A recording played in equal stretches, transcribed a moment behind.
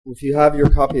If you have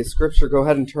your copy of Scripture, go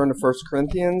ahead and turn to 1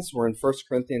 Corinthians. We're in 1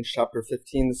 Corinthians chapter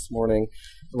 15 this morning,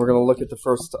 and we're going to look at the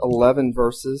first 11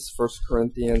 verses, 1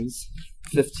 Corinthians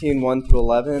 15, 1 through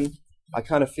 11. I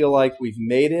kind of feel like we've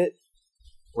made it.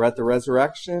 We're at the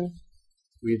resurrection.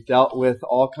 We've dealt with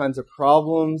all kinds of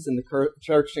problems in the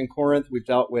church in Corinth. We've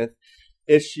dealt with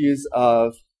issues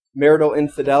of marital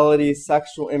infidelity,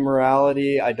 sexual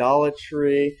immorality,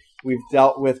 idolatry. We've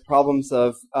dealt with problems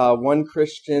of one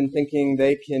Christian thinking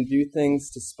they can do things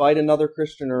to spite another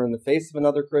Christian or in the face of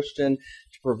another Christian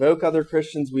to provoke other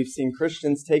Christians. We've seen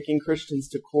Christians taking Christians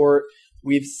to court.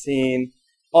 We've seen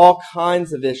all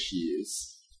kinds of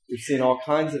issues. In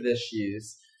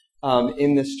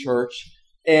this church.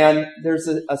 And there's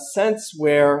a sense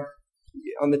where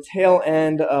on the tail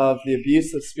end of the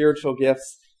abuse of spiritual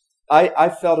gifts, I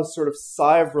felt a sort of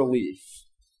sigh of relief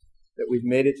that we've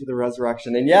made it to the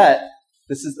resurrection. And yet,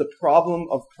 this is the problem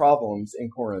of problems in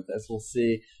Corinth, as we'll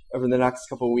see over the next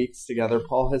couple of weeks together.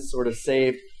 Paul has sort of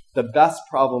saved the best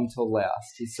problem till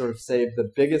last. He's sort of saved the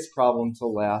biggest problem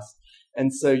till last.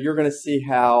 And so you're going to see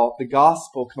how the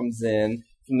gospel comes in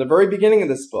from the very beginning of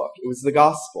this book. It was the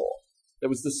gospel that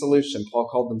was the solution. Paul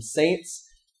called them saints.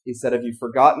 He said, have you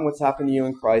forgotten what's happened to you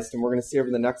in Christ? And we're going to see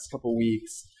over the next couple of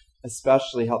weeks,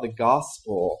 especially how the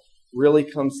gospel really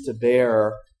comes to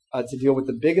bear to deal with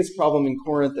the biggest problem in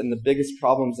Corinth and the biggest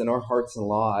problems in our hearts and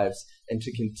lives, and to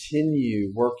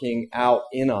continue working out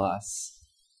in us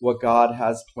what God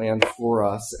has planned for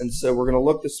us. And so we're going to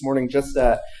look this morning just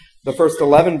at the first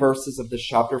 11 verses of this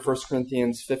chapter, 1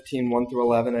 Corinthians 15, 1 through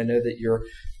 11. I know that you're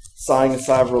sighing a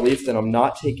sigh of relief that I'm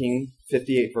not taking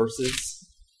 58 verses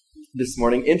this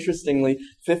morning. Interestingly,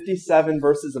 57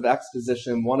 verses of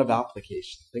exposition, one of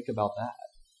application. Think about that.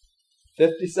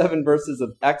 57 verses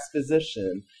of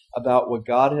exposition about what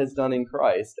God has done in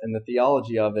Christ and the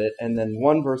theology of it, and then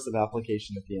one verse of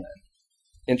application at the end.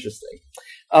 Interesting.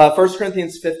 1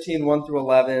 Corinthians 15, 1 through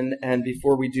 11, and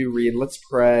before we do read, let's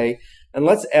pray, and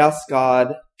let's ask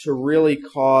God to really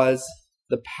cause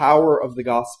the power of the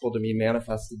gospel to be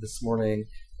manifested this morning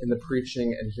in the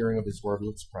preaching and hearing of His word.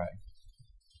 Let's pray.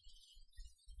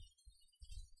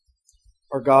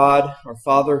 Our God, our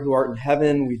Father who art in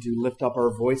heaven, we do lift up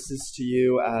our voices to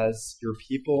you as your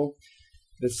people,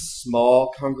 this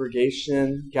small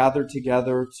congregation gathered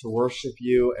together to worship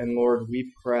you. And Lord,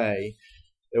 we pray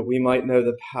that we might know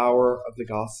the power of the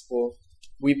gospel.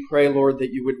 We pray, Lord,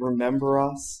 that you would remember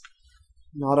us.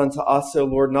 Not unto us, O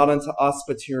Lord, not unto us,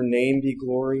 but to your name be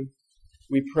glory.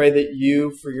 We pray that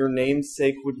you, for your name's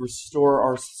sake, would restore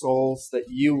our souls, that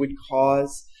you would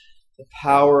cause the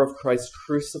power of Christ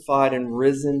crucified and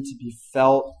risen to be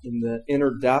felt in the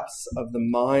inner depths of the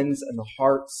minds and the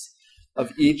hearts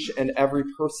of each and every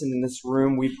person in this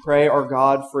room. We pray, our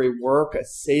God, for a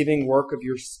saving work of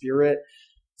your Spirit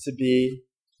to be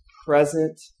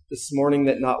present this morning,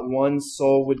 that not one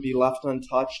soul would be left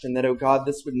untouched, and that, oh God,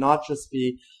 this would not just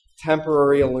be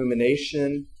temporary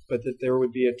illumination, but that there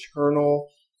would be eternal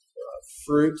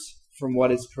fruit from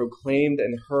what is proclaimed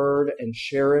and heard and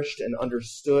cherished and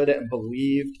understood and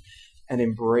believed and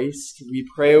embraced. We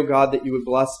pray, oh God, that you would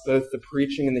bless both the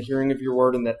preaching and the hearing of your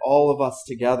word, and that all of us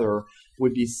together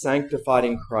would be sanctified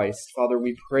in Christ. Father,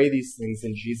 we pray these things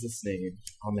in Jesus' name.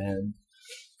 Amen.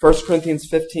 1 Corinthians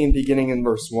 15, beginning in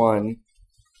verse 1.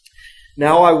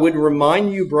 Now I would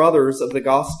remind you, brothers, of the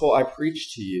gospel I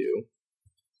preached to you,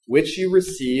 which you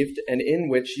received and in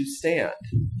which you stand,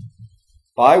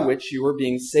 by which you are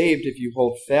being saved if you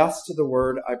hold fast to the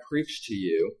word I preached to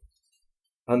you,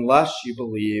 unless you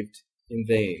believed in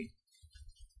vain.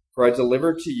 For I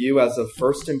delivered to you as of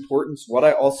first importance what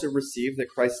I also received, that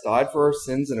Christ died for our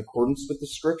sins in accordance with the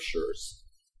Scriptures,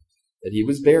 that he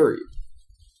was buried.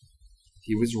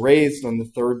 He was raised on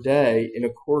the third day in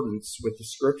accordance with the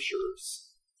Scriptures,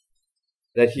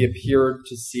 that he appeared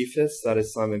to Cephas, that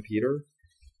is Simon Peter,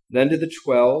 then to the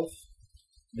 12.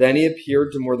 Then he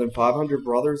appeared to more than 500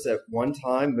 brothers at one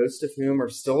time, most of whom are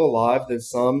still alive, though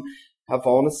some have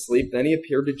fallen asleep. Then he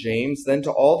appeared to James, then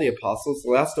to all the apostles.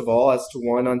 Last of all, as to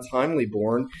one untimely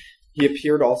born, he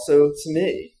appeared also to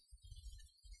me.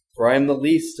 For I am the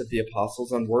least of the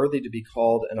apostles, unworthy to be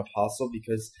called an apostle,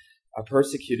 because I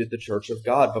persecuted the church of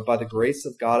God. But by the grace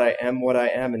of God I am what I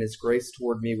am, and his grace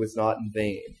toward me was not in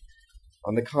vain.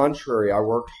 On the contrary, I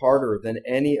worked harder than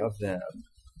any of them,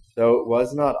 though it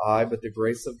was not I, but the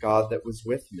grace of God that was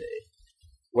with me.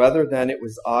 Whether then it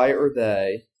was I or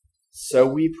they, so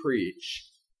we preach,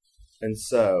 and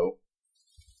so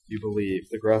you believe.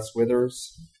 The grass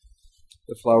withers,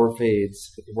 the flower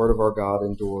fades, but the word of our God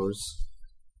endures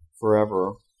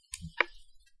forever.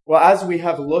 Well, as we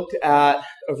have looked at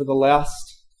over the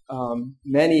last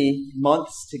many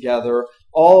months together,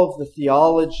 all of the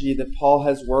theology that Paul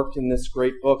has worked in this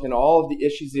great book and all of the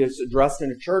issues he has addressed in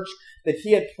a church that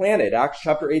he had planted. Acts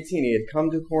chapter 18, he had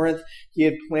come to Corinth. He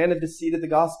had planted the seed of the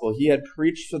gospel. He had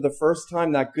preached for the first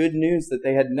time that good news that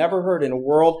they had never heard in a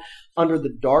world under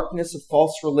the darkness of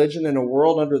false religion, in a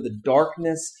world under the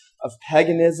darkness of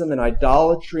paganism and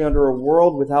idolatry, under a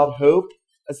world without hope,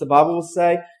 as the Bible will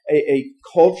say, a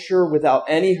culture without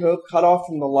any hope, cut off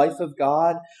from the life of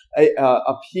God,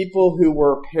 a people who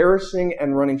were perishing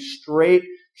and running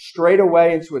straight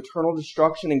away into eternal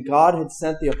destruction. And God had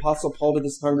sent the Apostle Paul to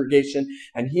this congregation,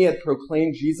 and he had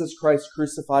proclaimed Jesus Christ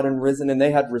crucified and risen, and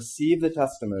they had received the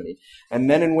testimony. And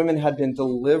men and women had been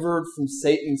delivered from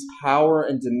Satan's power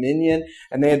and dominion,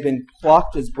 and they had been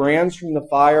plucked as brands from the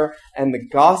fire, and the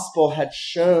gospel had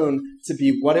shown to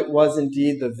be what it was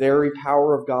indeed, the very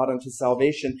power of God unto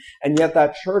salvation. And yet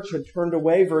that church had turned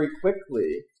away very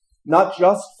quickly, not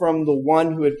just from the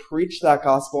one who had preached that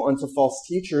gospel unto false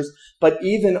teachers, but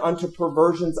even unto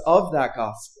perversions of that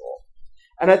gospel.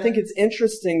 And I think it's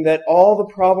interesting that all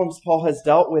the problems Paul has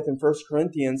dealt with in 1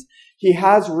 Corinthians, he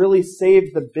has really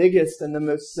saved the biggest and the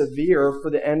most severe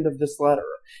for the end of this letter.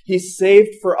 He saved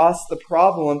for us the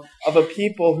problem of a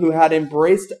people who had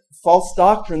embraced false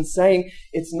doctrine, saying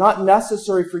it's not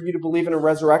necessary for you to believe in a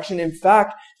resurrection. In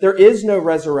fact, there is no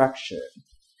resurrection.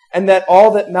 And that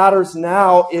all that matters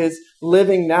now is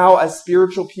living now as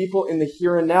spiritual people in the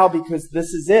here and now, because this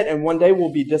is it. And one day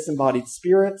we'll be disembodied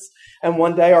spirits. And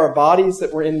one day our bodies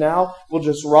that we're in now will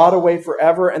just rot away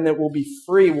forever, and that we'll be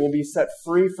free. We'll be set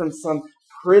free from some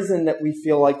prison that we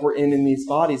feel like we're in these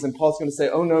bodies. And Paul's going to say,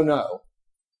 oh, no.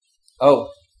 Oh,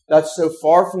 that's so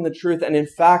far from the truth. And in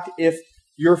fact, if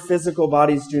your physical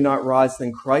bodies do not rise,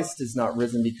 then Christ is not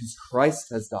risen, because Christ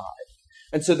has died.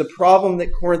 And so the problem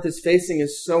that Corinth is facing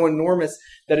is so enormous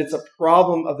that it's a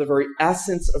problem of the very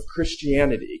essence of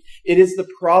Christianity. It is the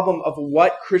problem of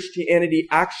what Christianity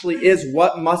actually is.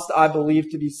 What must I believe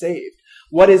to be saved?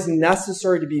 What is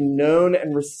necessary to be known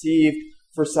and received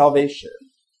for salvation?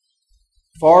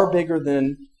 Far bigger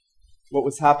than what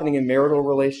was happening in marital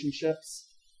relationships,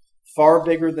 far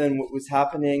bigger than what was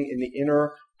happening in the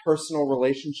inner personal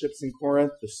relationships in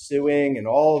Corinth, the suing and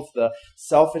all of the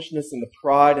selfishness and the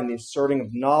pride and the asserting of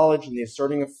knowledge and the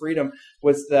asserting of freedom,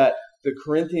 was that the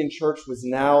Corinthian church was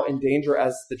now in danger,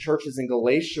 as the churches in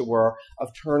Galatia were, of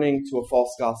turning to a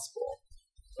false gospel.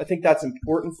 I think that's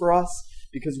important for us,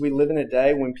 because we live in a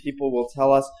day when people will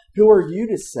tell us, who are you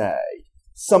to say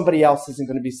somebody else isn't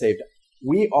going to be saved?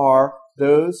 We are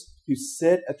those who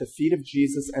sit at the feet of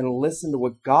Jesus and listen to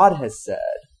what God has said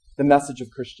the message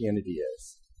of Christianity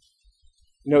is.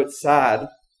 You know, it's sad.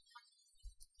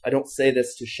 I don't say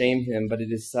this to shame him, but it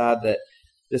is sad that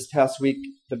this past week,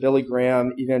 the Billy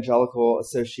Graham Evangelical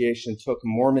Association took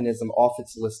Mormonism off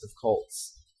its list of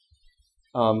cults.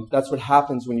 That's what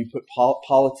happens when you put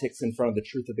politics in front of the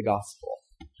truth of the gospel.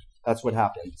 That's what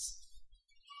happens.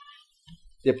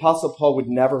 The Apostle Paul would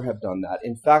never have done that.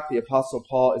 In fact, the Apostle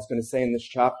Paul is going to say in this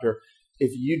chapter,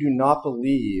 if you do not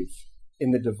believe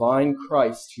in the divine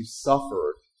Christ who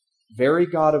suffered, very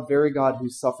God of very God, who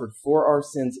suffered for our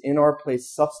sins in our place,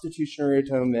 substitutionary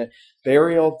atonement,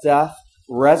 burial, death,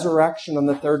 resurrection on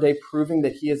the third day, proving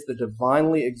that he is the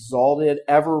divinely exalted,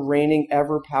 ever reigning,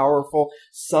 ever powerful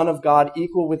Son of God,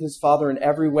 equal with his Father in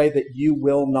every way, that you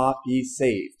will not be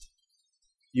saved.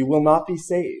 You will not be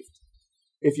saved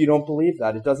if you don't believe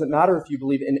that. It doesn't matter if you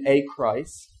believe in a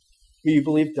Christ who you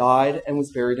believe died and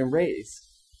was buried and raised.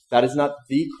 That is not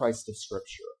the Christ of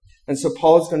Scripture. And so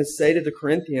Paul is going to say to the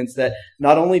Corinthians that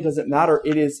not only does it matter,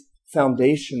 it is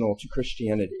foundational to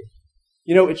Christianity.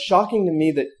 You know, it's shocking to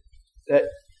me that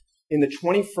in the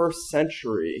 21st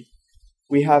century,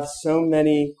 we have so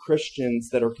many Christians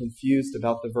that are confused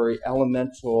about the very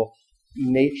elemental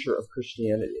nature of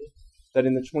Christianity. That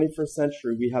in the 21st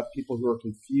century, we have people who are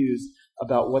confused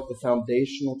about what the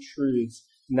foundational truths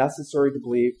necessary to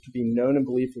believe, to be known and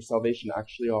believed for salvation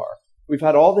actually are. We've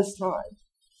had all this time.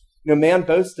 You know, man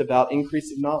boasts about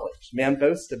increase of knowledge. Man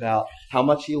boasts about how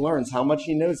much he learns, how much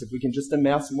he knows. If we can just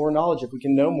amass more knowledge, if we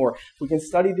can know more, if we can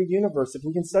study the universe, if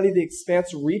we can study the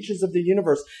expanse reaches of the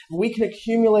universe, if we can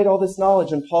accumulate all this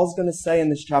knowledge. And Paul's going to say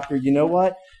in this chapter, you know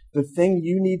what? The thing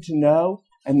you need to know,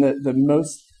 and the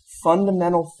most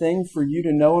fundamental thing for you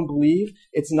to know and believe,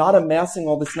 it's not amassing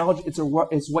all this knowledge. It's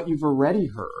what you've already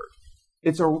heard.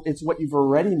 It's what you've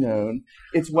already known.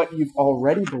 It's what you've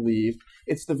already believed.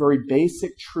 It's the very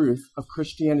basic truth of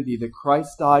Christianity, that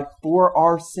Christ died for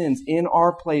our sins in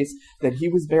our place, that he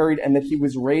was buried, and that he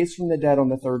was raised from the dead on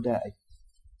the third day.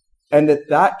 And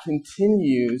that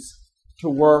continues to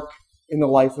work in the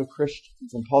life of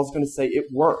Christians. And Paul's going to say it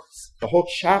works. The whole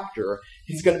chapter,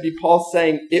 He's going to be Paul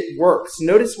saying it works.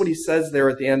 Notice what he says there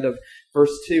at the end of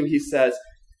verse 2. He says,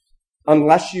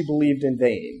 unless you believed in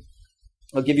vain.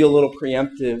 I'll give you a little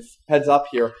preemptive heads up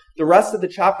here. The rest of the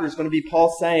chapter is going to be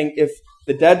Paul saying, if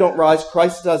the dead don't rise,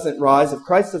 Christ doesn't rise. If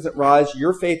Christ doesn't rise,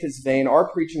 your faith is vain. Our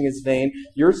preaching is vain.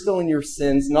 You're still in your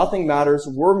sins. Nothing matters.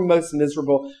 We're most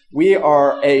miserable. We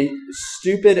are a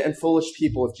stupid and foolish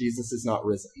people if Jesus is not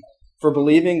risen, for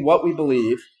believing what we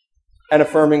believe and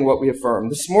affirming what we affirm.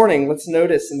 This morning, let's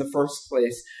notice in the first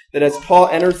place that as Paul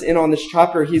enters in on this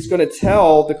chapter, he's going to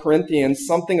tell the Corinthians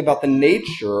something about the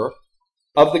nature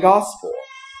of the gospel.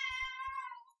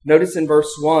 Notice in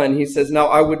verse 1, he says, now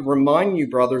I would remind you,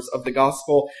 brothers, of the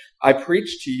gospel I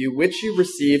preached to you, which you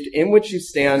received, in which you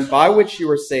stand, by which you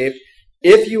are saved,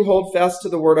 if you hold fast to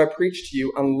the word I preached to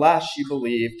you, unless you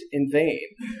believed in vain.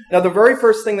 Now, the very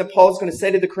first thing that Paul is going to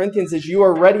say to the Corinthians is you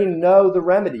already know the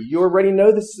remedy. You already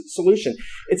know the solution.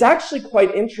 It's actually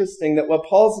quite interesting that what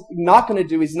Paul's not going to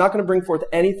do, he's not going to bring forth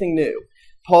anything new.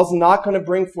 Paul's not going to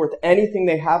bring forth anything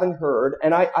they haven't heard.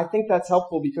 And I think that's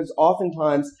helpful because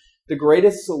oftentimes the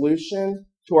greatest solution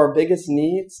to our biggest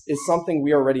needs is something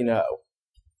we already know.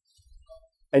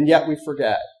 And yet we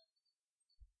forget.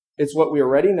 It's what we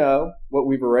already know, what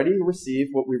we've already received,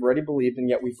 what we've already believed, and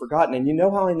yet we've forgotten. And you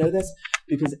know how I know this?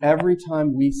 Because every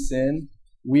time we sin,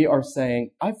 we are saying,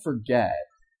 I forget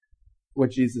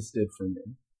what Jesus did for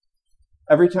me.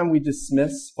 Every time we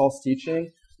dismiss false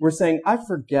teaching, we're saying, I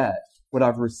forget what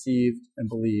I've received and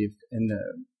believed and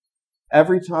known.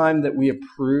 Every time that we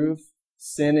approve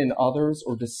sin in others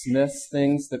or dismiss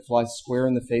things that fly square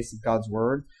in the face of God's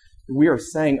word, we are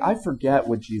saying, I forget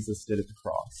what Jesus did at the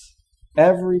cross.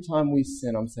 Every time we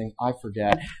sin, I'm saying, I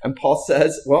forget. And Paul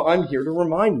says, well, I'm here to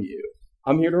remind you.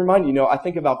 I'm here to remind you. You know, I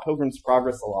think about Pilgrim's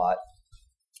Progress a lot.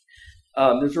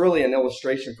 There's really an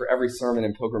illustration for every sermon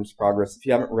in Pilgrim's Progress. If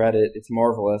you haven't read it, it's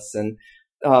marvelous. And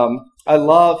I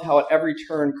love how at every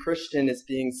turn Christian is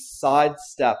being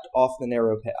sidestepped off the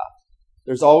narrow path.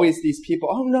 There's always these people,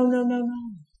 oh, no.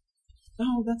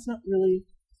 No, that's not really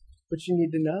what you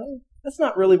need to know. That's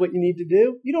not really what you need to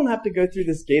do. You don't have to go through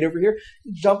this gate over here.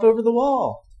 You jump over the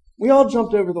wall. We all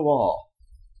jumped over the wall.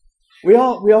 We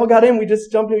all got in. We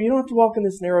just jumped over. You don't have to walk in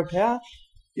this narrow path.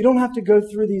 You don't have to go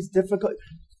through these difficult...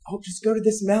 Oh, just go to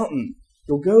this mountain.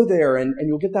 You'll go there and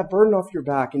you'll get that burden off your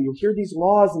back and you'll hear these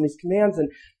laws and these commands and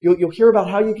you'll hear about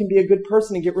how you can be a good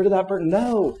person and get rid of that burden.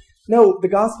 No, the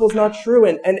gospel is not true.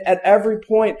 And at every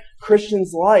point,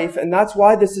 Christian's life, and that's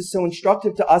why this is so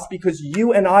instructive to us, because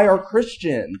you and I are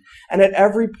Christian. And at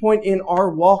every point in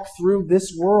our walk through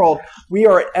this world, we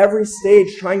are at every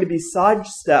stage trying to be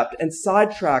sidestepped and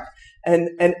sidetracked and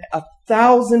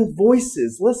 1,000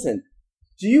 voices. Listen,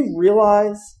 do you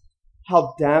realize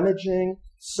how damaging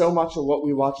so much of what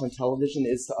we watch on television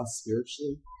is to us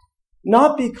spiritually?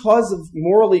 Not because of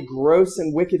morally gross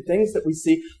and wicked things that we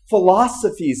see,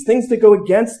 philosophies, things that go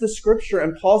against the scripture.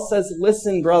 And Paul says,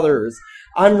 listen, brothers,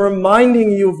 I'm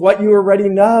reminding you of what you already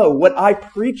know, what I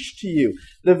preached to you.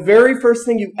 The very first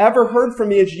thing you ever heard from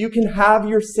me is you can have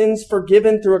your sins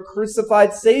forgiven through a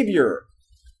crucified Savior.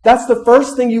 That's the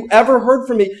first thing you ever heard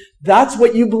from me. That's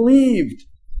what you believed.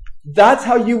 That's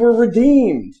how you were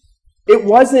redeemed. It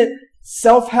wasn't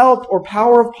self-help or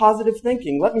power of positive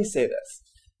thinking. Let me say this.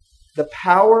 The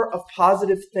power of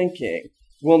positive thinking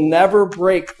will never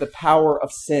break the power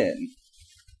of sin.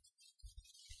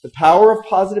 The power of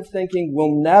positive thinking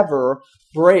will never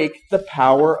break the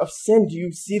power of sin. Do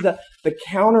you see the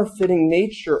counterfeiting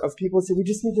nature of people who say, we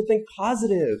just need to think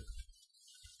positive?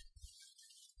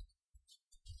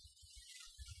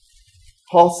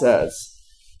 Paul says,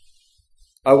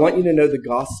 I want you to know the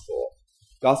gospel.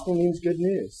 Gospel means good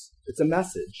news. It's a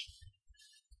message.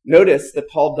 Notice that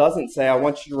Paul doesn't say, I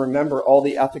want you to remember all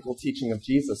the ethical teaching of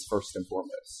Jesus first and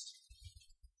foremost.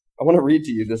 I want to read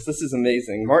to you this. This is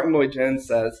amazing. Martin Lloyd-Jones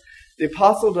says, the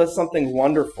apostle does something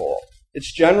wonderful.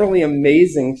 It's generally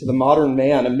amazing to the modern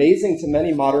man, amazing to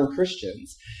many modern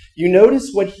Christians. You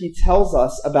notice what he tells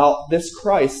us about this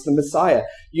Christ, the Messiah.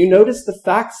 You notice the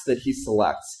facts that he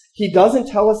selects. He doesn't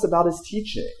tell us about his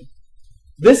teaching.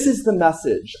 This is the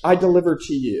message I deliver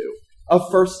to you of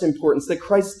first importance, that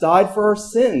Christ died for our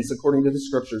sins, according to the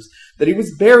Scriptures, that he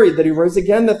was buried, that he rose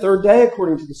again the third day,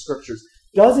 according to the Scriptures.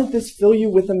 Doesn't this fill you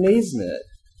with amazement?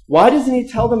 Why doesn't he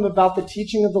tell them about the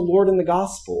teaching of the Lord in the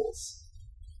Gospels?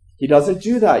 He doesn't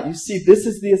do that. You see, this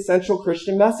is the essential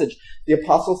Christian message. The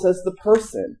apostle says the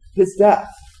person, his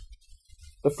death.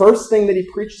 The first thing that he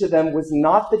preached to them was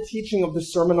not the teaching of the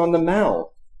Sermon on the Mount.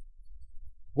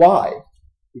 Why?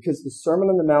 Because the Sermon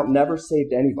on the Mount never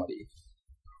saved anybody.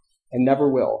 And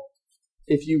never will.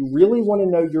 If you really want to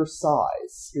know your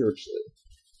size spiritually,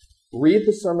 Read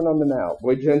the Sermon on the Mount.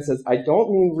 Lloyd Jones says, I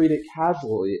don't mean read it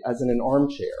casually as in an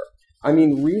armchair. I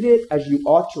mean read it as you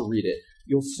ought to read it.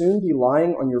 You'll soon be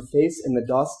lying on your face in the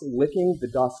dust, licking the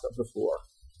dust of the floor.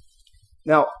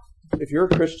 Now, if you're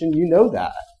a Christian, you know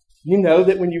that. You know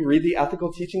that when you read the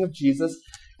ethical teaching of Jesus,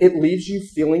 it leaves you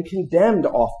feeling condemned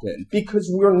often because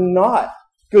we're not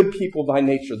good people by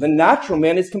nature. The natural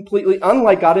man is completely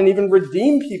unlike God, and even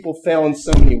redeemed people fail in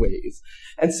so many ways.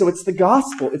 And so it's the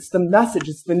gospel, it's the message,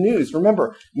 it's the news.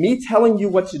 Remember, me telling you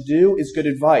what to do is good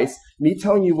advice. Me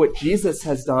telling you what Jesus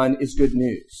has done is good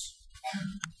news.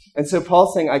 And so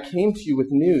Paul's saying, I came to you with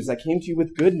news. I came to you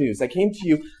with good news. I came to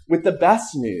you with the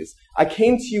best news. I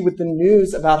came to you with the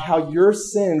news about how your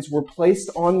sins were placed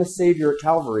on the Savior at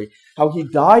Calvary, how he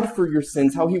died for your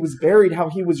sins, how he was buried, how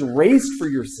he was raised for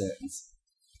your sins.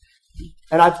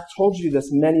 And I've told you this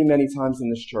many, many times in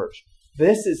this church.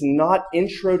 This is not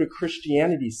intro to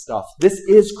Christianity stuff. This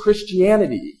is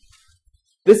Christianity.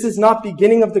 This is not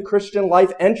beginning of the Christian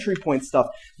life entry point stuff.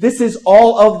 This is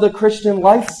all of the Christian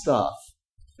life stuff.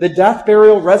 The death,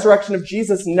 burial, resurrection of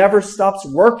Jesus never stops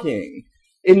working.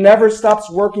 It never stops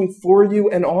working for you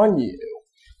and on you.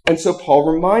 And so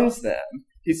Paul reminds them.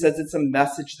 He says it's a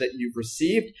message that you've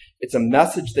received. It's a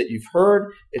message that you've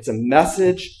heard. It's a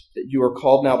message that you are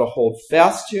called now to hold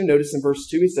fast to. Notice in verse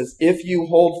 2, he says, if you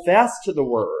hold fast to the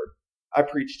word I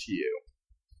preach to you,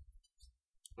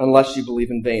 unless you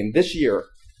believe in vain. This year,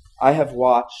 I have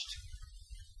watched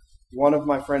one of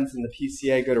my friends in the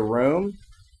PCA go to Rome.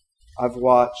 I've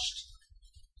watched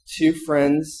two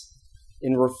friends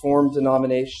in Reformed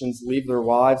denominations leave their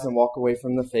wives and walk away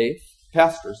from the faith.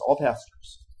 Pastors,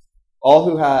 all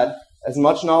who had as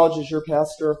much knowledge as your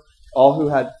pastor, all who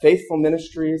had faithful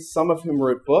ministries, some of whom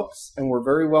wrote books and were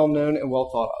very well known and well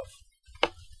thought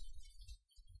of.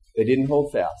 They didn't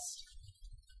hold fast.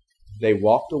 They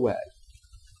walked away.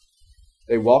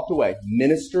 They walked away.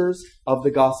 Ministers of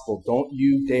the gospel, don't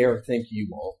you dare think you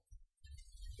won't.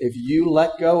 If you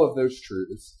let go of those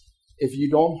truths, if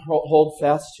you don't hold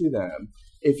fast to them,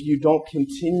 if you don't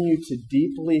continue to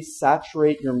deeply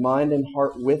saturate your mind and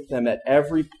heart with them at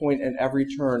every point and every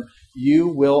turn, you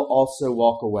will also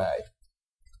walk away.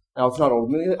 Now, it's not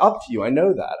ultimately up to you. I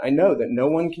know that. I know that no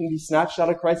one can be snatched out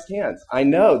of Christ's hands. I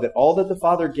know that all that the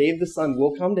Father gave the Son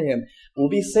will come to him. We'll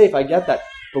be safe. I get that.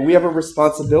 But we have a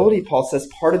responsibility, Paul says.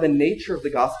 Part of the nature of the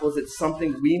gospel is it's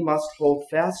something we must hold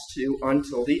fast to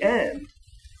until the end.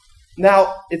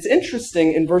 Now, it's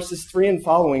interesting in verses 3 and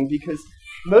following because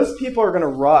most people are going to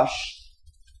rush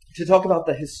to talk about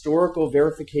the historical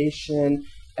verification,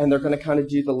 and they're going to kind of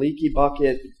do the leaky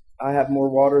bucket. I have more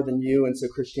water than you, and so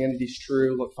Christianity's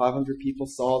true. Look, 500 people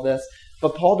saw this.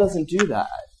 But Paul doesn't do that.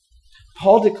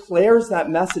 Paul declares that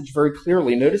message very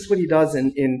clearly. Notice what he does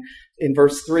in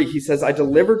verse 3. He says, I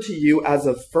deliver to you as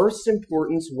of first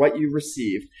importance what you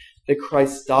received, that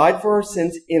Christ died for our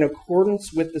sins in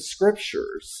accordance with the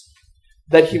Scriptures,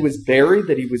 that he was buried,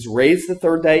 that he was raised the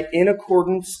third day in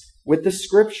accordance with the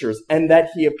Scriptures, and that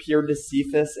he appeared to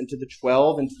Cephas and to the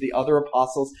 12 and to the other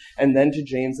apostles, and then to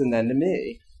James and then to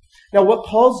me. Now, what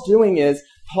Paul's doing is,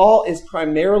 Paul is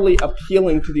primarily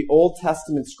appealing to the Old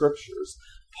Testament Scriptures.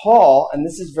 Paul, and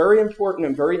this is very important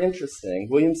and very interesting,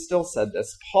 William Still said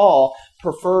this, Paul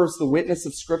prefers the witness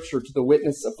of Scripture to the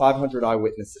witness of 500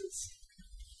 eyewitnesses.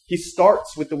 He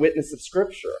starts with the witness of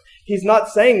Scripture. He's not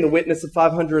saying the witness of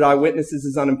 500 eyewitnesses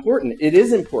is unimportant. It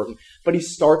is important, but he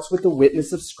starts with the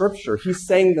witness of Scripture. He's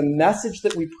saying the message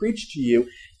that we preach to you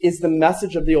is the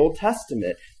message of the Old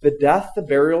Testament. The death, the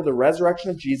burial, the resurrection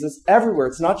of Jesus, everywhere.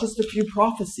 It's not just a few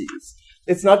prophecies.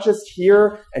 It's not just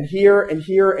here and here and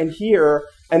here and here,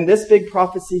 and this big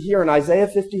prophecy here in Isaiah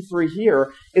 53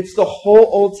 here. It's the whole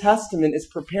Old Testament is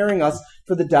preparing us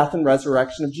for the death and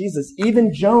resurrection of Jesus.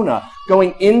 Even Jonah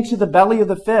going into the belly of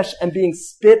the fish and being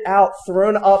spit out,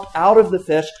 thrown up out of the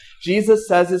fish, Jesus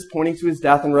says is pointing to his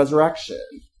death and resurrection.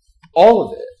 All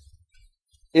of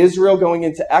it. Israel going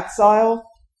into exile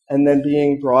and then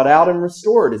being brought out and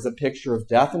restored is a picture of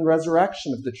death and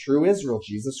resurrection of the true Israel,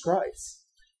 Jesus Christ.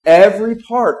 Every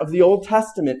part of the Old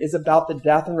Testament is about the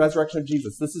death and resurrection of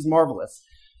Jesus. This is marvelous.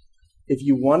 If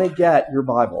you want to get your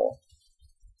Bible,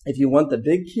 if you want the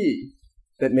big key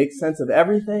that makes sense of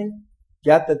everything,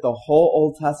 get that the whole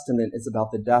Old Testament is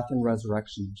about the death and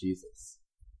resurrection of Jesus.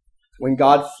 When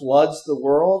God floods the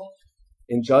world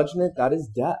in judgment, that is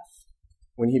death.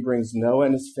 When he brings Noah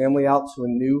and his family out to a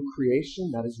new creation,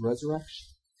 that is resurrection.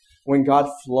 When God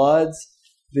floods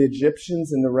the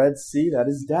Egyptians in the Red Sea, that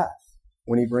is death.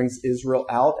 When he brings Israel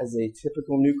out as a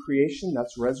typical new creation,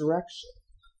 that's resurrection.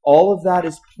 All of that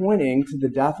is pointing to the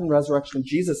death and resurrection of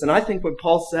Jesus. And I think what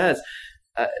Paul says,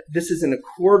 this is in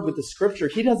accord with the Scripture,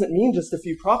 he doesn't mean just a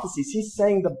few prophecies. He's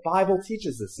saying the Bible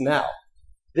teaches this. Now,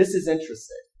 this is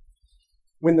interesting.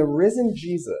 When the risen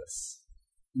Jesus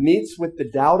meets with the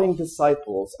doubting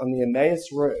disciples on the Emmaus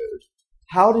Road,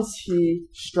 how does he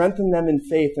strengthen them in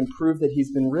faith and prove that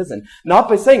he's been risen? Not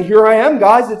by saying, here I am,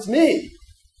 guys, it's me,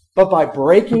 but by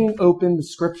breaking open the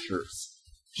Scriptures.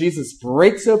 Jesus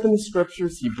breaks open the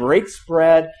Scriptures. He breaks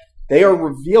bread. They are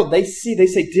revealed. They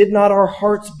say, did not our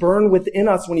hearts burn within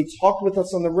us when he talked with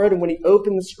us on the road and when he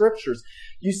opened the Scriptures?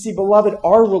 You see, beloved,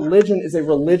 our religion is a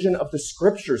religion of the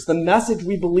Scriptures. The message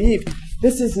we believe,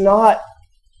 this is not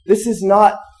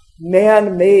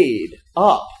man-made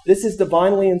up. This is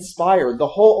divinely inspired. The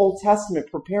whole Old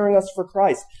Testament preparing us for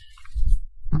Christ.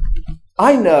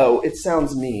 I know it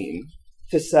sounds mean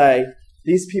to say,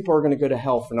 these people are going to go to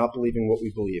hell for not believing what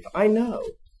we believe. I know.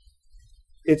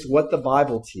 It's what the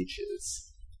Bible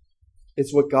teaches.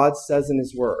 It's what God says in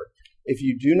his word. If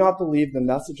you do not believe the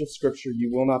message of Scripture, you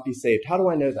will not be saved. How do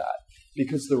I know that?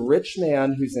 Because the rich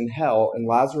man who's in hell, and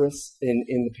Lazarus, in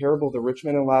the parable of the rich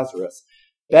man and Lazarus,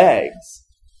 begs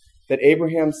that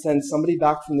Abraham send somebody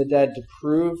back from the dead to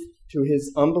prove to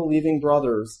his unbelieving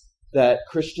brothers that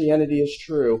Christianity is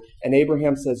true. And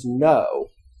Abraham says, no,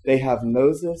 they have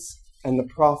Moses and the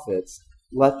prophets.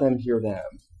 Let them hear them.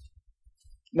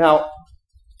 Now,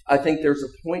 I think there's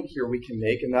a point here we can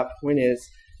make, and that point is,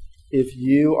 if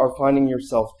you are finding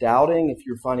yourself doubting, if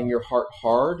you're finding your heart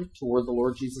hard toward the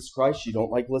Lord Jesus Christ, you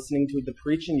don't like listening to the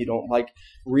preaching, you don't like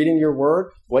reading your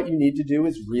word, what you need to do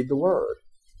is read the word.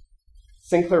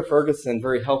 Sinclair Ferguson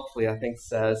very helpfully, I think,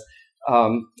 says,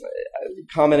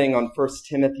 commenting on 1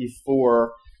 Timothy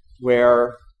 4,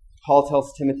 where Paul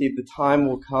tells Timothy the time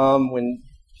will come when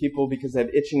people, because they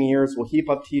have itching ears, will heap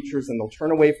up teachers and they'll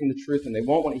turn away from the truth and they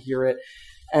won't want to hear it.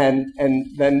 And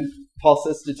then Paul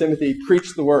says to Timothy,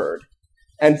 preach the word.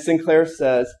 And Sinclair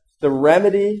says, the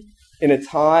remedy in a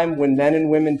time when men and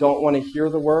women don't want to hear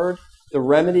the word, the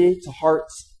remedy to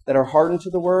hearts that are hardened to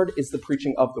the word is the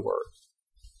preaching of the word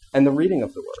and the reading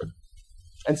of the word.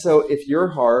 And so if your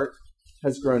heart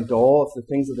has grown dull, if the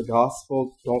things of the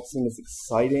gospel don't seem as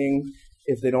exciting,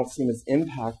 if they don't seem as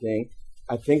impacting,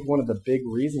 I think one of the big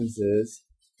reasons is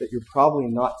that you're probably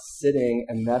not sitting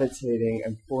and meditating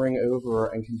and poring over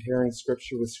and comparing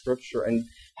Scripture with Scripture and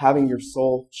having your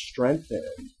soul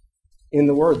strengthened in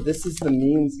the Word. This is the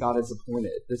means God has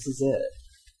appointed. This is it.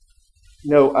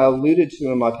 You know, I alluded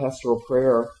to in my pastoral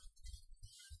prayer,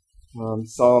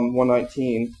 Psalm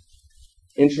 119.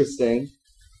 Interesting.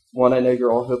 One I know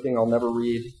you're all hoping I'll never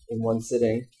read in one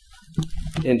sitting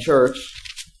in church,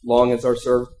 long as our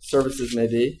services may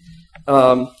be.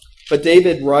 But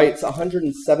David writes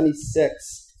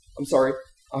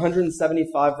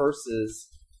 175 verses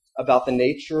about the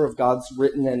nature of God's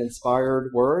written and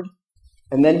inspired word.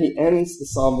 And then he ends the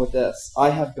psalm with this: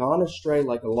 I have gone astray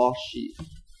like a lost sheep.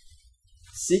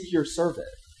 Seek your servant.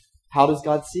 How does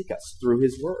God seek us? Through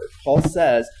his word. Paul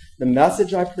says, the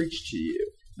message I preach to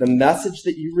you, the message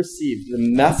that you received,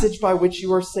 the message by which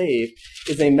you are saved,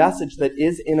 is a message that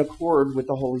is in accord with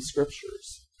the Holy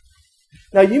Scriptures.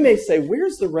 Now, you may say,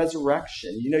 where's the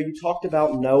resurrection? You know, you talked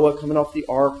about Noah coming off the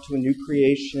ark to a new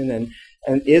creation and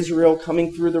Israel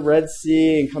coming through the Red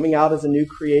Sea and coming out as a new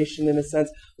creation in a sense.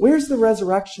 Where's the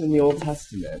resurrection in the Old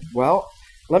Testament? Well,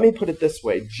 let me put it this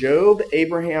way. Job,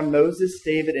 Abraham, Moses,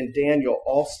 David, and Daniel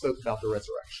all spoke about the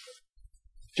resurrection.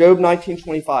 Job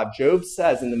 19:25, Job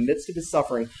says in the midst of his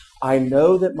suffering, I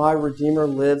know that my Redeemer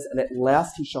lives, and at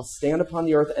last he shall stand upon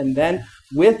the earth, and then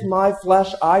with my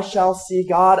flesh I shall see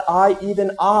God.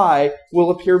 Even I, will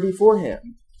appear before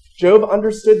him. Job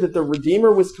understood that the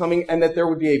Redeemer was coming and that there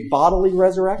would be a bodily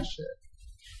resurrection.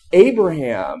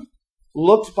 Abraham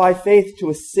looked by faith to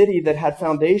a city that had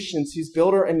foundations, whose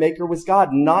builder and maker was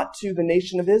God, not to the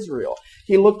nation of Israel.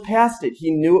 He looked past it.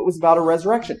 He knew it was about a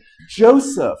resurrection.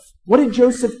 Joseph, what did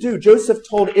Joseph do? Joseph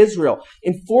told Israel,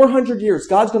 in 400 years,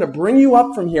 God's going to bring you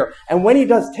up from here. And when he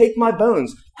does, take my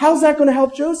bones. How's that going to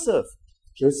help Joseph?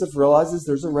 Joseph realizes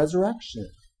there's a resurrection.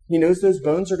 He knows those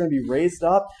bones are going to be raised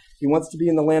up. He wants to be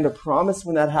in the land of promise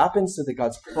when that happens, so that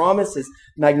God's promise is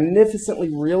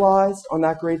magnificently realized on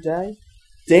that great day.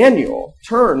 Daniel,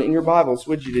 turn in your Bibles,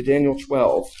 would you, to Daniel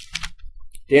 12.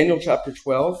 Daniel chapter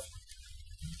 12,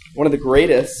 one of the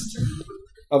greatest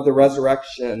of the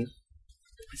resurrection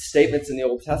statements in the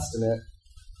Old Testament,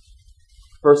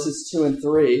 verses 2 and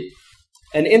 3.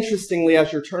 And interestingly,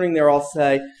 as you're turning there, I'll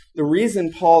say, the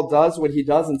reason Paul does what he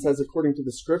does and says according to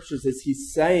the Scriptures is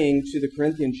he's saying to the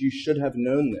Corinthians, you should have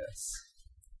known this.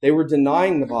 They were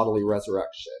denying the bodily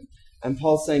resurrection. And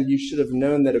Paul's saying you should have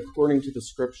known that according to the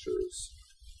Scriptures,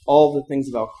 all the things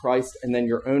about Christ and then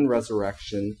your own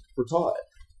resurrection were taught.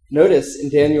 Notice in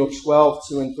Daniel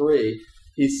 12:2-3,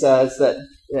 he says that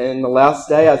in the last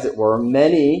day, as it were,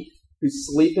 many who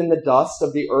sleep in the dust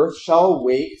of the earth shall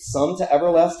awake, some to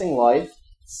everlasting life,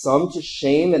 some to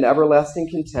shame and everlasting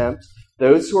contempt.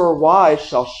 Those who are wise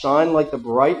shall shine like the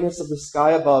brightness of the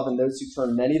sky above, and those who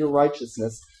turn many to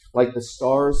righteousness like the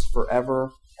stars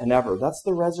forever and ever. That's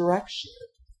the resurrection.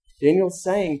 Daniel's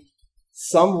saying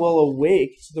some will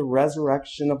awake to the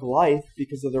resurrection of life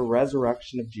because of the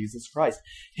resurrection of Jesus Christ.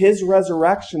 His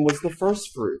resurrection was the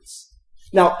first fruits.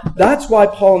 Now, that's why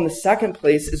Paul in the second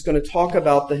place is going to talk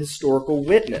about the historical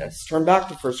witness. Turn back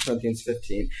to 1 Corinthians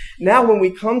 15. Now, when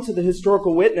we come to the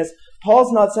historical witness,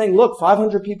 Paul's not saying, look,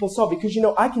 500 people saw, because,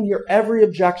 I can hear every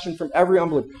objection from every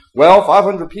unbeliever. Well,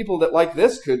 500 people that like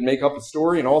this could make up a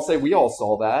story and all say, we all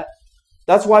saw that.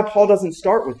 That's why Paul doesn't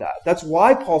start with that. That's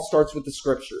why Paul starts with the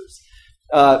scriptures.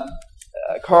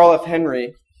 Carl F.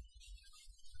 Henry,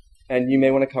 and you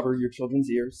may want to cover your children's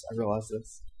ears, I realize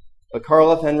this, but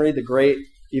Carl F. Henry, the great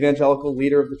evangelical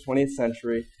leader of the 20th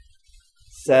century,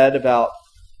 said about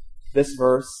this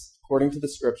verse, according to the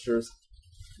scriptures,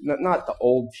 not the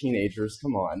old teenagers,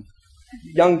 come on,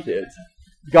 young kids.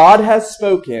 God has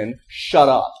spoken, shut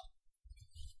up.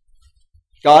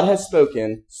 God has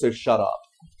spoken, so shut up.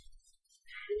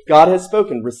 God has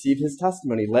spoken, receive his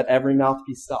testimony, let every mouth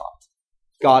be stopped.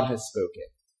 God has spoken.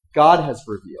 God has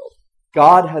revealed.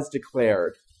 God has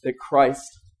declared that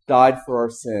Christ died for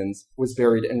our sins, was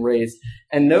buried, and raised.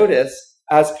 And notice,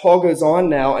 as Paul goes on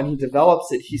now and he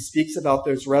develops it, he speaks about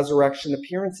those resurrection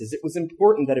appearances. It was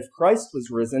important that if Christ was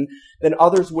risen, then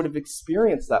others would have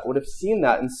experienced that, would have seen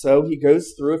that. And so he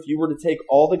goes through, if you were to take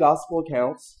all the gospel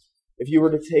accounts, if you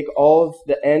were to take all of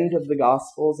the end of the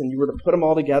Gospels and you were to put them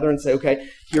all together and say, okay,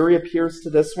 here he appears to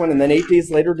this one, and then 8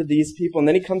 days later to these people, and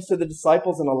then he comes to the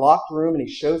disciples in a locked room, and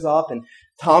he shows up, and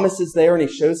Thomas is there, and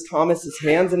he shows Thomas his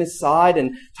hands in his side,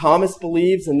 and Thomas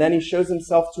believes, and then he shows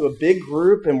himself to a big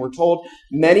group, and we're told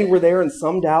many were there, and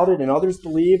some doubted, and others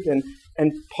believed, and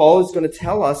Paul is going to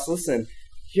tell us, listen,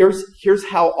 here's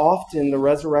how often the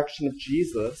resurrection of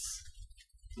Jesus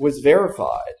was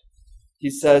verified. He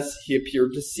says he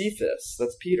appeared to Cephas,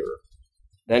 that's Peter,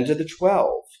 then to the 12,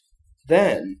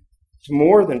 then to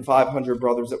more than 500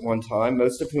 brothers at one time,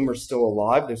 most of whom are still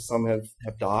alive, though some have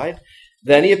died.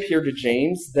 Then he appeared to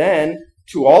James, then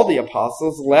to all the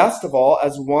apostles. Last of all,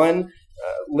 as one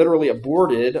literally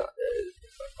aborted,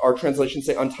 our translations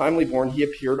say untimely born, he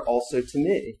appeared also to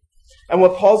me. And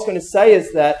what Paul's going to say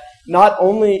is that not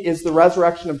only is the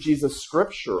resurrection of Jesus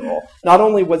scriptural, not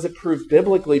only was it proved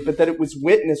biblically, but that it was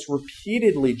witnessed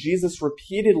repeatedly. Jesus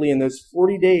repeatedly in those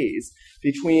 40 days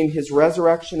between his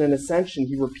resurrection and ascension,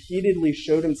 he repeatedly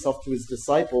showed himself to his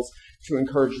disciples to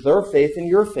encourage their faith and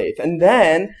your faith. And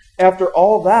then, after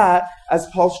all that, as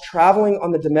Paul's traveling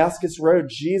on the Damascus road,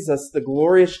 Jesus, the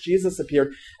glorious Jesus,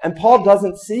 appeared. And Paul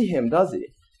doesn't see him, does he?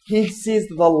 He sees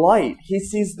the light. He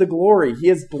sees the glory. He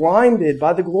is blinded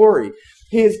by the glory.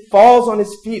 He falls on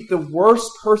his feet. The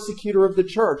worst persecutor of the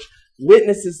church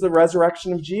witnesses the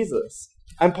resurrection of Jesus.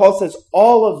 And Paul says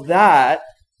all of that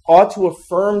ought to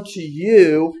affirm to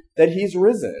you that he's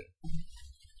risen.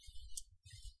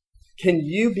 Can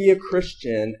you be a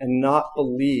Christian and not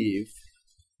believe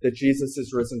that Jesus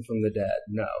is risen from the dead?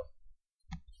 No.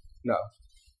 No.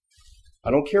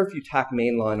 I don't care if you tack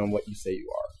mainline on what you say you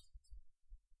are.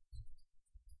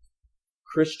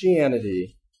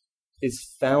 Christianity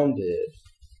is founded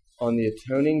on the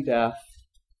atoning death,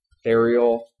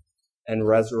 burial, and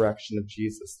resurrection of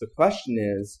Jesus. The question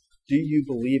is, do you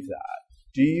believe that?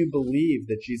 Do you believe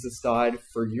that Jesus died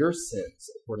for your sins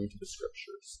according to the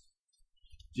scriptures?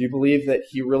 Do you believe that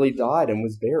he really died and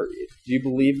was buried? Do you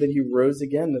believe that he rose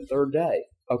again the third day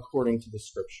according to the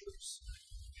scriptures?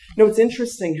 It's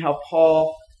interesting how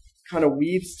Paul kind of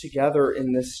weaves together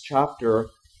in this chapter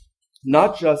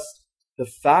not just the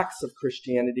facts of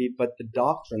Christianity, but the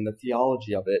doctrine, the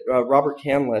theology of it. Robert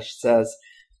Candlish says,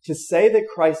 to say that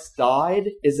Christ died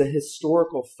is a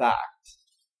historical fact.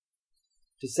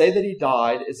 To say that he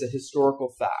died is a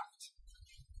historical fact.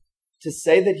 To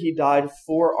say that he died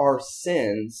for our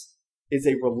sins is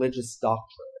a religious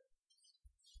doctrine.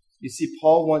 You see,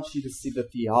 Paul wants you to see the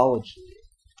theology.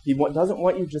 He doesn't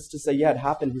want you just to say, yeah, it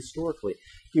happened historically.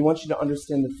 He wants you to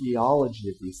understand the theology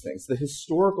of these things. The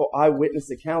historical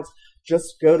eyewitness accounts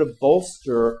just go to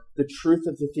bolster the truth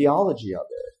of the theology of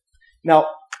it. Now,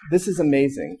 this is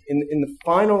amazing. In the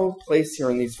final place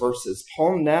here in these verses,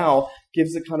 Paul now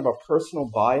gives a kind of a personal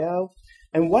bio.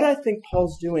 And what I think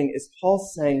Paul's doing is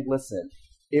Paul's saying, listen,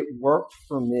 it worked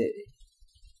for me,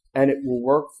 and it will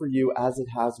work for you as it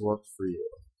has worked for you.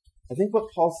 I think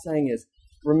what Paul's saying is,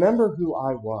 remember who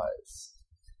I was.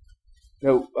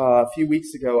 A few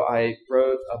weeks ago, I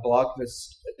wrote a blog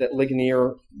post that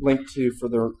Ligonier linked to for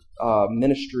their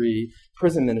ministry,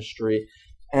 prison ministry.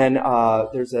 And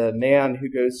there's a man who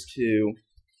goes to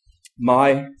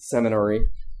my seminary,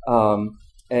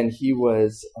 and he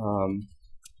was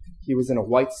in a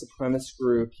white supremacist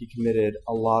group. He committed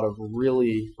a lot of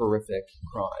really horrific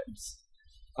crimes.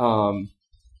 I'm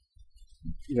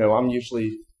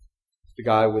usually the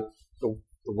guy with the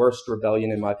worst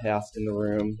rebellion in my past in the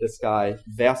room. This guy,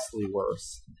 vastly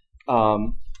worse.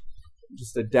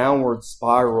 Just a downward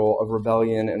spiral of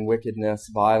rebellion and wickedness,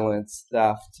 violence,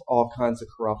 theft, all kinds of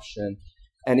corruption.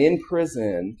 And in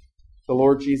prison, the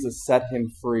Lord Jesus set him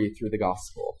free through the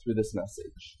gospel, through this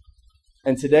message.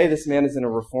 And today, this man is in a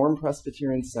Reformed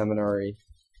Presbyterian seminary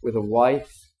with a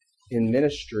wife in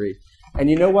ministry. And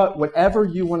you know what? Whatever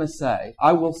you want to say,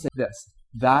 I will say this.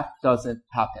 That doesn't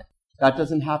happen. That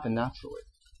doesn't happen naturally.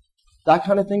 That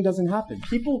kind of thing doesn't happen.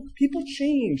 People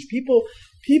change.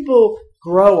 People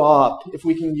grow up, if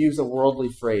we can use a worldly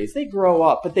phrase. They grow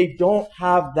up, but they don't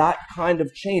have that kind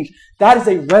of change. That is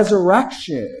a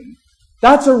resurrection.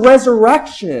 That's a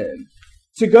resurrection.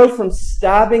 To go from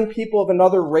stabbing people of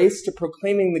another race to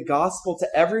proclaiming the gospel to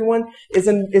everyone is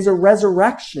a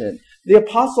resurrection. The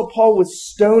Apostle Paul was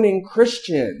stoning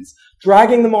Christians,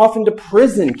 dragging them off into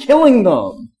prison, killing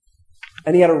them.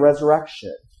 And he had a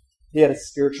resurrection. He had a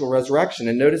spiritual resurrection.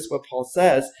 And notice what Paul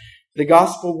says. The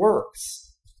gospel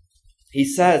works. He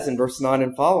says in verse 9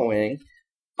 and following,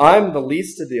 I'm the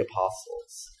least of the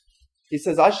apostles. He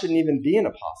says, I shouldn't even be an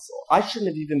apostle. I shouldn't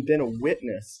have even been a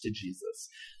witness to Jesus.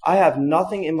 I have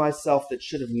nothing in myself that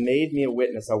should have made me a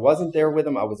witness. I wasn't there with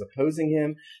him. I was opposing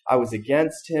him. I was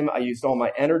against him. I used all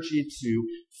my energy to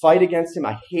fight against him.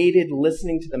 I hated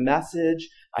listening to the message.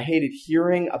 I hated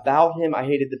hearing about him. I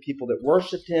hated the people that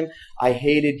worshiped him. I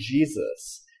hated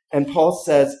Jesus. And Paul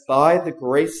says, by the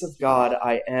grace of God,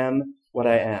 I am what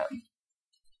I am.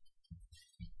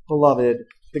 Beloved,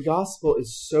 the gospel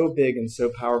is so big and so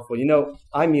powerful.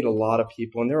 I meet a lot of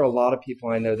people, and there are a lot of people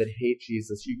I know that hate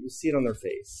Jesus. You see it on their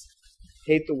face.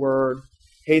 Hate the word,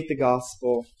 hate the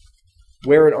gospel,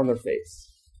 wear it on their face.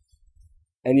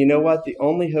 And you know what? The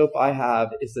only hope I have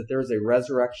is that there's a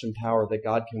resurrection power that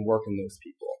God can work in those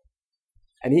people.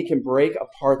 And he can break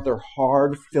apart their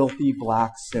hard, filthy,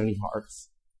 black, stony hearts.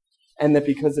 And that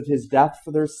because of his death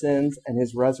for their sins and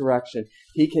his resurrection,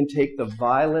 he can take the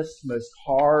vilest, most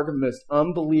hard, most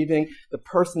unbelieving, the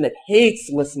person that hates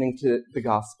listening to the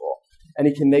gospel, and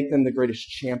he can make them the greatest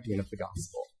champion of the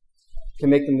gospel. He can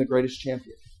make them the greatest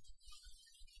champion.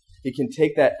 He can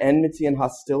take that enmity and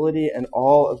hostility and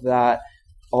all of that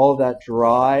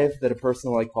drive that a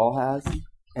person like Paul has,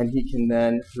 and he can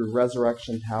then, through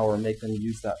resurrection power, make them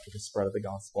use that for the spread of the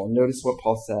gospel. And notice what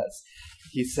Paul says.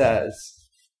 He says,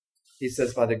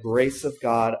 by the grace of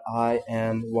God, I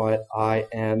am what I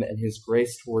am, and his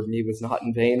grace toward me was not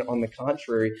in vain. On the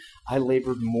contrary, I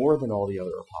labored more than all the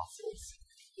other apostles.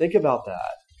 Think about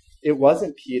that. It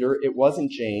wasn't Peter. It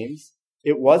wasn't James.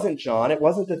 It wasn't John. It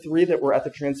wasn't the three that were at the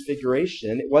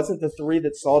Transfiguration. It wasn't the three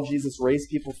that saw Jesus raise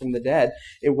people from the dead.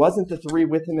 It wasn't the three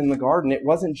with him in the garden. It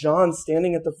wasn't John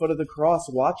standing at the foot of the cross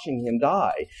watching him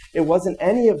die. It wasn't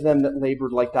any of them that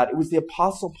labored like that. It was the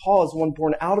Apostle Paul as one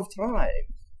born out of time.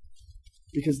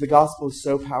 Because the gospel is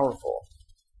so powerful.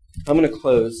 I'm going to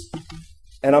close,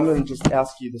 and I'm going to just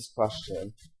ask you this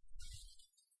question.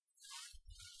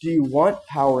 Do you want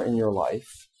power in your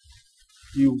life?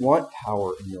 Do you want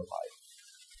power in your life?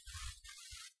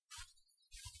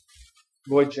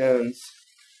 Lloyd Jones,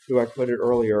 who I quoted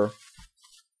earlier,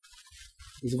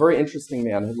 was a very interesting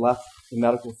man who left the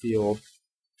medical field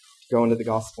to go into the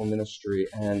gospel ministry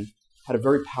and had a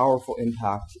very powerful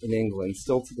impact in England.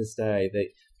 Still to this day,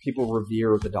 people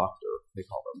revere the doctor, they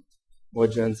call him.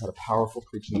 Lloyd Jones had a powerful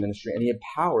preaching ministry, and he had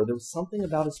power. There was something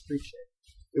about his preaching.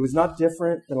 It was not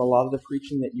different than a lot of the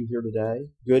preaching that you hear today.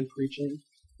 Good preaching.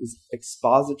 It was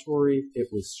expository. It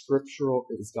was scriptural.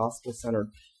 It was gospel-centered.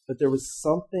 But there was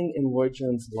something in Lloyd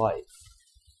Jones' life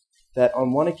that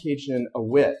on one occasion, a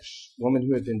witch, a woman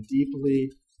who had been deeply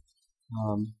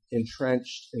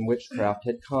entrenched in witchcraft,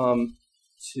 had come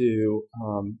to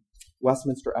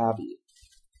Westminster Abbey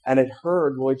and had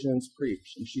heard Lloyd Jones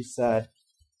preach. And she said,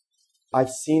 I've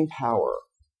seen power.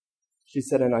 She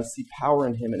said, and I see power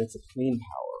in him, and it's a clean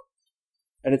power.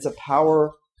 And it's a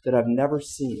power that I've never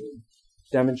seen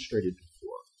demonstrated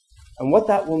before. And what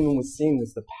that woman was seeing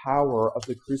was the power of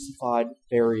the crucified,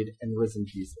 buried, and risen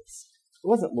Jesus. It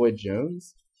wasn't Lloyd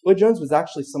Jones. Lloyd Jones was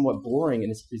actually somewhat boring in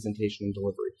his presentation and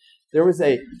delivery. There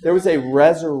was a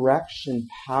resurrection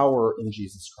power in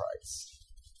Jesus Christ.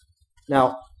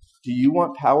 Now, Do you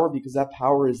want power? Because that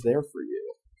power is there for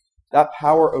you. That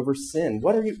power over sin.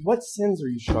 What sins are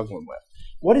you struggling with?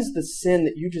 What is the sin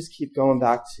that you just keep going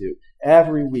back to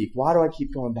every week? Why do I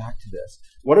keep going back to this?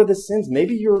 What are the sins?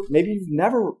 Maybe you've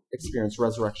never experienced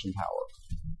resurrection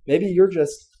power. Maybe you're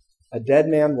just a dead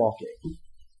man walking.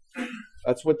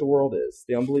 That's what the world is.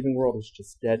 The unbelieving world is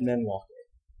just dead men walking.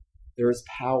 There is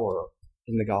power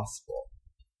in the gospel.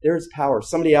 There is power.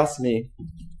 Somebody asked me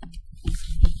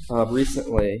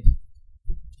recently,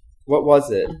 what was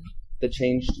it that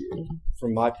changed you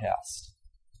from my past?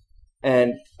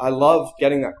 And I love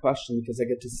getting that question because I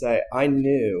get to say, I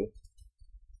knew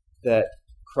that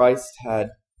Christ had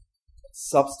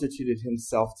substituted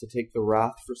himself to take the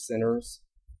wrath for sinners,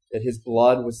 that his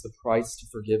blood was the price to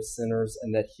forgive sinners,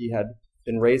 and that he had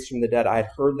been raised from the dead. I had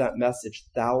heard that message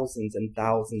thousands and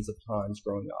thousands of times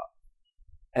growing up.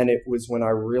 And it was when I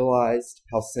realized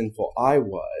how sinful I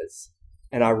was,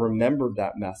 and I remembered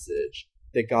that message,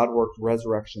 that God worked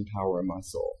resurrection power in my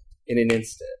soul in an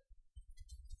instant.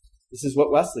 This is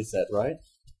what Wesley said, right?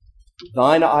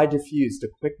 Thine eye diffused a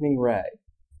quickening ray.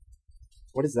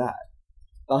 What is that?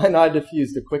 Thine eye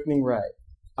diffused a quickening ray.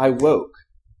 I woke,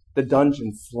 the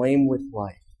dungeon flamed with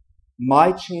light.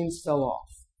 My chains fell off.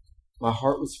 My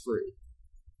heart was free.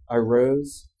 I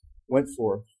rose, went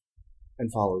forth,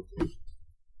 and followed thee.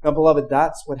 Now, beloved,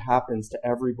 that's what happens to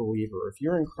every believer. If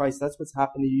you're in Christ, that's what's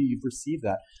happened to you. You've received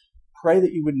that. Pray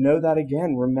that you would know that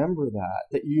again. Remember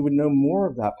that you would know more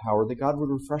of that power, that God would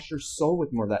refresh your soul with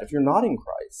more of that. If you're not in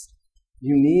Christ,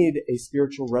 you need a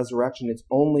spiritual resurrection. It's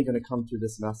only going to come through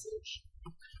this message.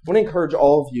 I want to encourage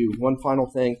all of you, one final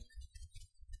thing.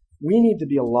 We need to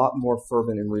be a lot more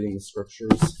fervent in reading the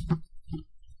scriptures.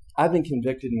 I've been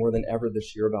convicted more than ever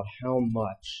this year about how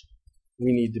much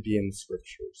we need to be in the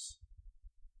scriptures.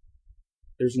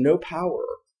 There's no power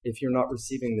if you're not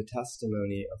receiving the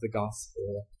testimony of the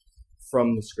gospel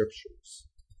from the scriptures.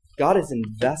 God is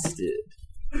invested.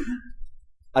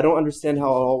 I don't understand how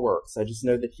it all works. I just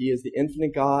know that he is the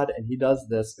infinite God and he does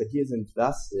this, but he has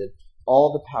invested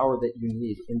all the power that you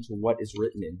need into what is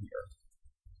written in here.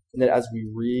 And that as we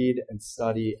read and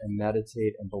study and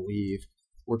meditate and believe,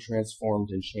 we're transformed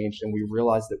and changed, and we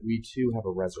realize that we too have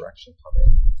a resurrection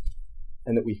coming,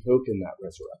 and that we hope in that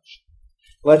resurrection.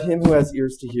 Let him who has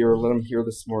ears to hear, let him hear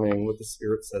this morning what the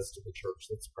Spirit says to the church.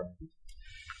 Let's pray.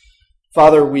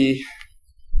 Father, we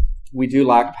do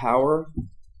lack power.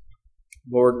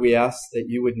 Lord, we ask that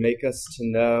you would make us to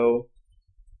know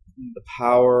the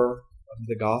power of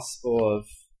the gospel, of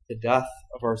the death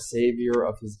of our Savior,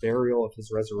 of his burial, of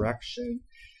his resurrection.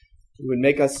 You would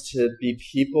make us to be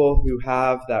people who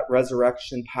have that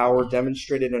resurrection power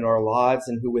demonstrated in our lives,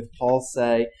 and who with Paul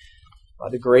say, by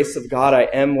the grace of God I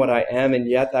am what I am, and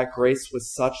yet that grace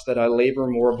was such that I labor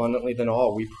more abundantly than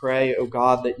all. We pray, O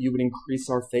God, that you would increase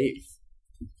our faith.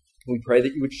 We pray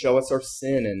that you would show us our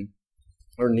sin and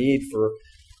our need for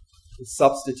the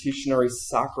substitutionary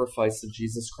sacrifice of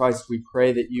Jesus Christ. We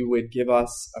pray that you would give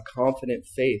us a confident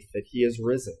faith that he is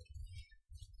risen.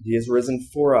 He is risen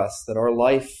for us, that our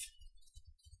life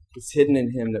is hidden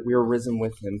in him, that we are risen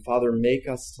with him. Father, make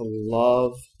us to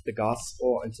love the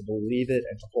gospel and to believe it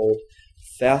and to hold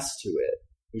fast to it,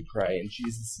 we pray. In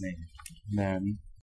Jesus' name, amen.